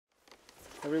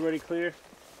Everybody clear?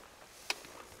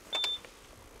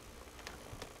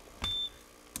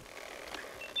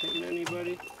 Hitting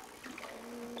anybody?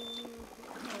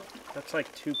 That's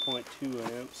like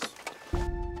 2.2 amps.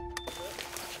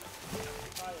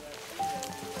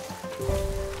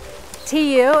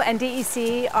 TU and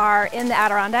DEC are in the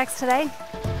Adirondacks today.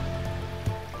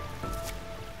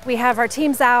 We have our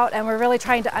teams out and we're really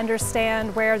trying to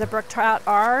understand where the brook trout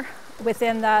are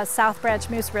within the South Branch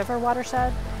Moose River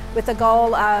watershed with the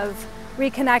goal of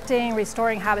reconnecting,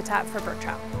 restoring habitat for brook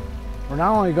trout. We're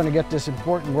not only going to get this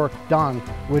important work done,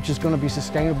 which is going to be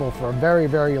sustainable for a very,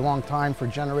 very long time for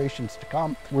generations to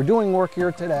come. We're doing work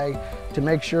here today to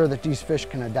make sure that these fish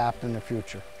can adapt in the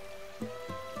future.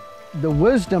 The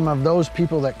wisdom of those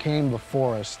people that came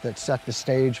before us that set the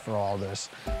stage for all this.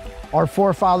 Our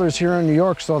forefathers here in New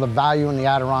York saw the value in the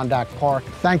Adirondack Park.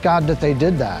 Thank God that they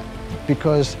did that,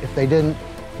 because if they didn't,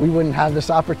 we wouldn't have this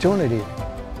opportunity.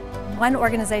 One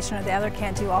organization or the other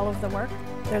can't do all of the work.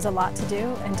 There's a lot to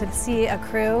do, and to see a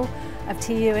crew of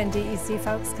TU and DEC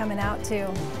folks coming out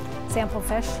to sample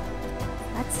fish,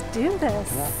 let's do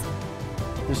this. Yeah.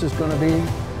 This is going to be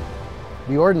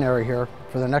the ordinary here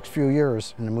for the next few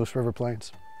years in the Moose River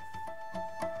Plains.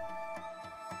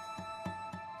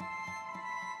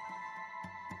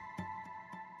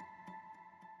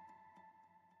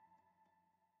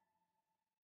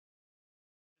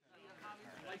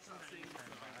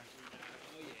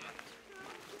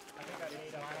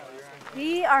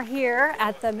 We are here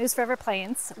at the Moose River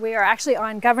Plains. We are actually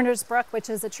on Governor's Brook, which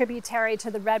is a tributary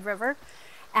to the Red River.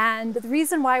 And the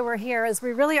reason why we're here is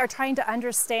we really are trying to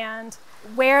understand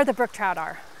where the brook trout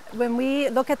are. When we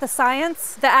look at the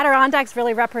science, the Adirondacks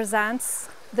really represents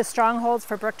the strongholds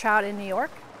for brook trout in New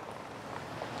York.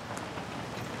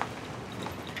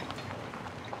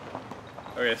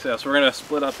 Okay, so we're going to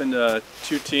split up into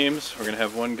two teams. We're going to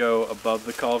have one go above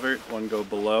the culvert, one go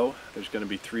below. There's going to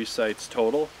be 3 sites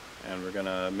total, and we're going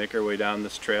to make our way down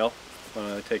this trail. It's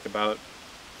going to take about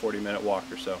a 40-minute walk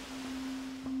or so.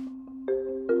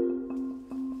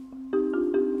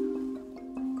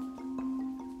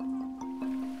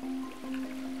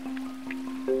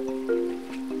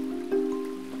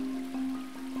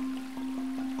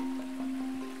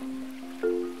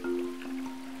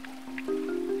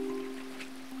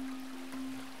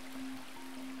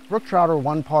 Brook trout are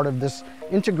one part of this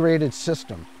integrated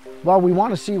system. Well, we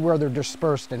want to see where they're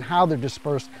dispersed and how they're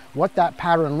dispersed, what that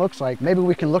pattern looks like. Maybe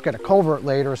we can look at a culvert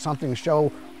later or something to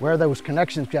show where those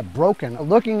connections get broken.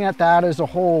 Looking at that as a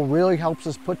whole really helps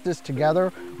us put this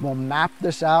together. We'll map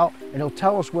this out and it'll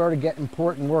tell us where to get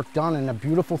important work done. And the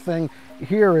beautiful thing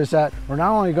here is that we're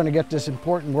not only going to get this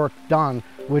important work done,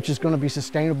 which is going to be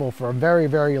sustainable for a very,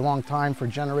 very long time for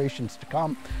generations to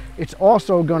come, it's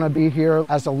also going to be here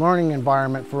as a learning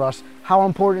environment for us, how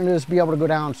important it is to be able to go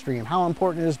downstream, how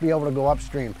important it is to be able to go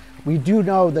upstream. We do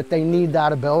know that they need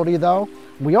that ability though.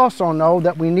 We also know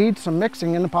that we need some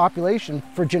mixing in the population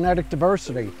for genetic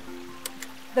diversity.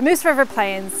 The Moose River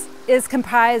Plains is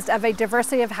comprised of a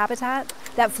diversity of habitat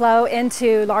that flow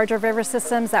into larger river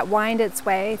systems that wind its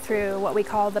way through what we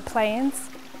call the plains.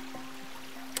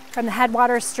 From the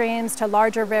headwater streams to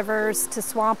larger rivers to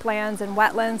swamplands and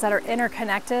wetlands that are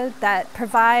interconnected that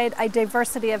provide a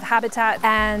diversity of habitat,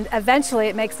 and eventually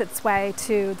it makes its way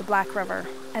to the Black River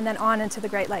and then on into the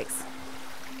Great Lakes.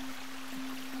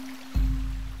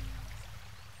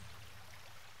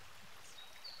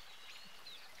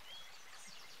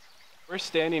 We're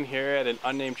standing here at an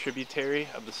unnamed tributary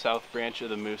of the South Branch of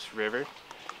the Moose River.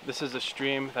 This is a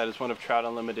stream that is one of Trout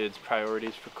Unlimited's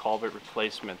priorities for culvert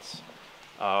replacements.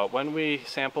 When we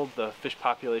sampled the fish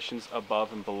populations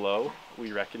above and below,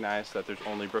 we recognized that there's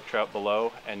only brook trout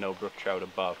below and no brook trout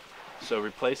above. So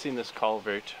replacing this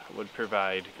culvert would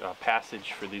provide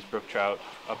passage for these brook trout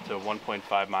up to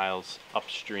 1.5 miles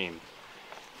upstream.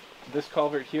 This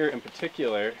culvert here in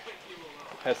particular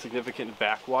has significant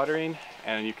backwatering,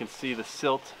 and you can see the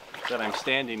silt that I'm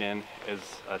standing in is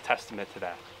a testament to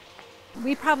that.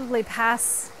 We probably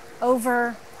pass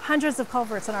over hundreds of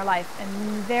culverts in our life, and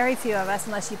very few of us,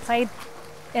 unless you played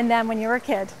in them when you were a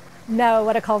kid, know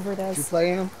what a culvert is. Did you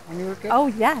play in them when you were a kid? Oh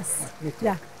yes,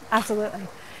 yeah, absolutely.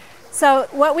 So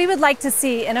what we would like to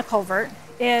see in a culvert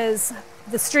is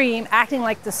the stream acting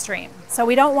like the stream. So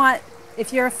we don't want,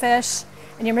 if you're a fish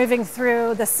and you're moving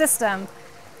through the system,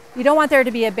 you don't want there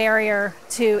to be a barrier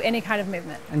to any kind of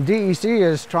movement. And DEC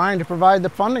is trying to provide the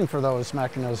funding for those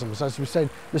mechanisms. As we said,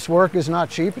 this work is not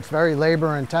cheap, it's very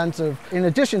labor intensive. In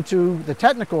addition to the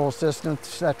technical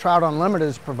assistance that Trout Unlimited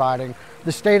is providing,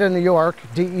 the state of New York,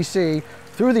 DEC,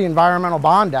 through the Environmental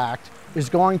Bond Act, is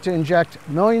going to inject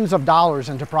millions of dollars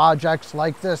into projects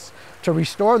like this to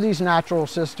restore these natural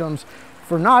systems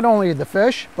for not only the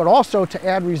fish, but also to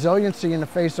add resiliency in the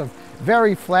face of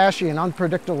very flashy and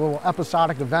unpredictable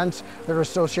episodic events that are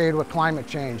associated with climate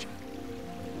change.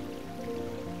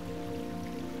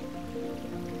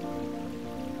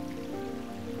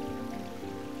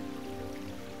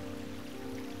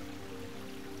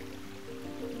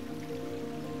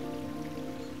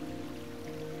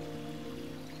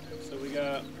 So we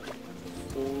got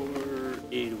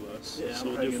 8 of us. Yeah, so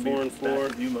we'll do 4 and 4.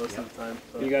 You most of the time.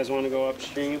 So. You guys want to go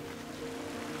upstream?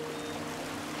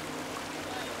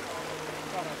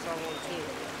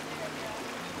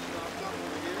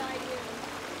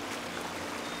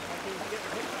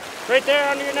 Right there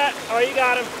under your net. Oh, you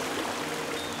got him.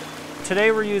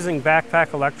 Today we're using backpack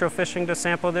electrofishing to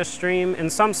sample this stream. In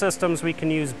some systems we can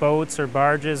use boats or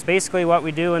barges. Basically what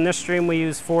we do in this stream, we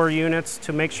use 4 units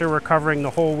to make sure we're covering the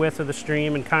whole width of the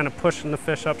stream and kind of pushing the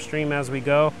fish upstream as we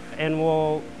go. And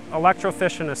we'll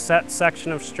electrofish in a set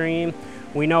section of stream.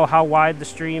 We know how wide the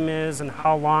stream is and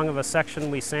how long of a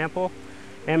section we sample.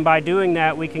 And by doing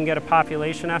that we can get a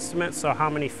population estimate, so how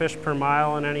many fish per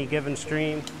mile in any given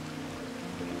stream.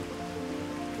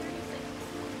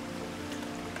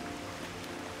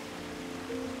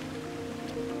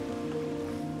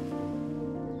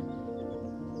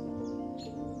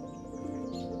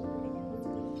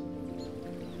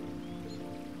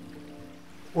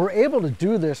 We're able to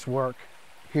do this work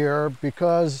here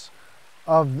because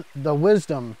of the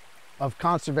wisdom of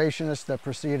conservationists that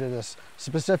preceded us,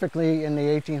 specifically in the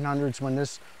 1800s when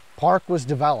this park was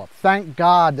developed. Thank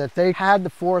God that they had the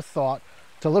forethought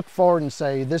to look forward and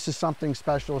say, this is something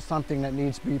special, something that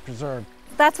needs to be preserved.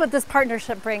 That's what this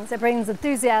partnership brings. It brings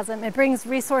enthusiasm. It brings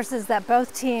resources that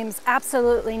both teams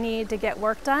absolutely need to get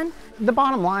work done. The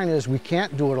bottom line is we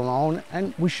can't do it alone,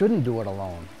 and we shouldn't do it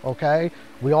alone, okay?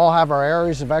 We all have our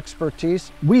areas of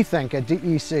expertise. We think at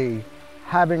DEC,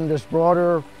 having this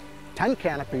broader tent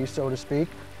canopy, so to speak,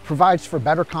 provides for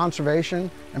better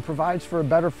conservation and provides for a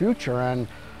better future. And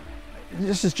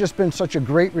this has just been such a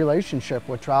great relationship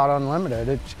with Trout Unlimited.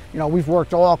 It's, you know, we've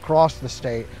worked all across the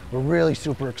state. We're really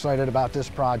super excited about this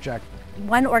project.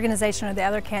 One organization or the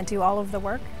other can't do all of the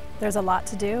work. There's a lot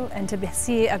to do, and to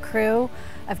see a crew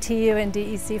of TU and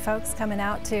DEC folks coming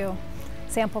out to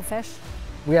sample fish.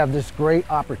 We have this great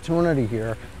opportunity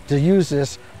here to use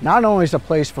this not only as a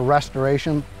place for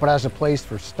restoration, but as a place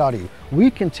for study. We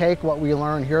can take what we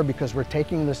learn here because we're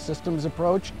taking this systems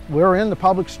approach. We're in the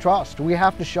public's trust. We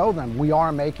have to show them we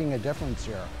are making a difference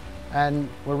here. And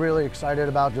we're really excited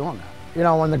about doing that. You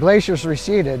know, when the glaciers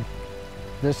receded,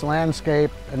 this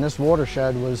landscape and this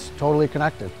watershed was totally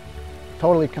connected,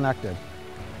 totally connected.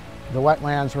 The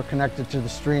wetlands were connected to the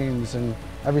streams and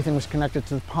everything was connected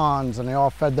to the ponds, and they all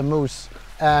fed the moose.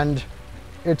 And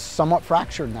it's somewhat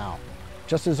fractured now,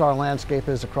 just as our landscape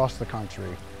is across the country.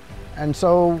 And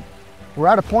so we're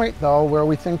at a point though where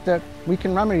we think that we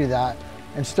can remedy that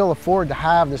and still afford to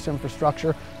have this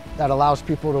infrastructure that allows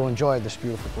people to enjoy this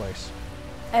beautiful place.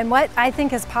 And what I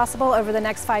think is possible over the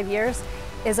next 5 years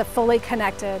is a fully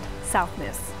connected South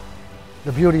Moose.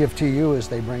 The beauty of TU is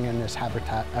they bring in this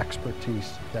habitat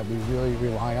expertise that we really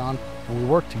rely on, and we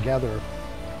work together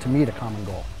to meet a common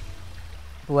goal.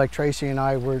 Like Tracy and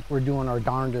I, we're doing our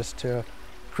darndest to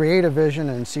create a vision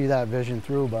and see that vision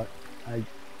through, but I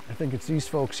think it's these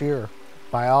folks here,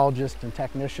 biologists and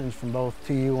technicians from both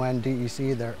TU and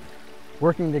DEC, they're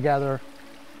working together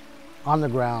on the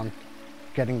ground,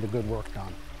 getting the good work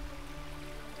done.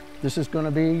 This is going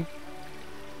to be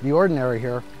the ordinary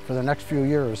here for the next few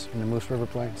years in the Moose River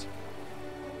Plains.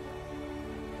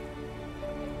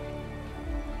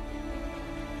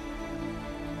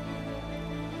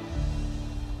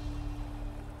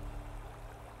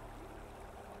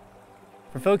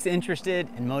 For folks interested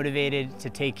and motivated to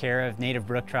take care of native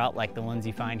brook trout like the ones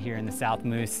you find here in the South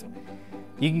Moose,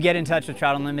 you can get in touch with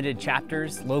Trout Unlimited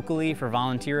chapters locally for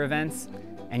volunteer events,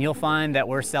 and you'll find that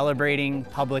we're celebrating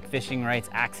public fishing rights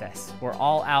access. We're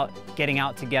all out, getting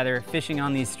out together, fishing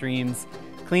on these streams,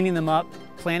 cleaning them up,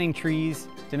 planting trees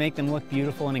to make them look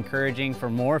beautiful and encouraging for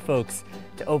more folks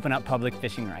to open up public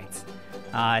fishing rights.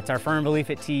 It's our firm belief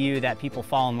at TU that people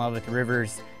fall in love with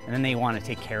rivers and then they want to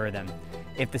take care of them.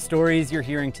 If the stories you're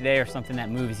hearing today are something that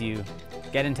moves you,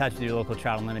 get in touch with your local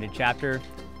Trout Unlimited chapter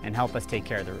and help us take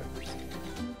care of the rivers.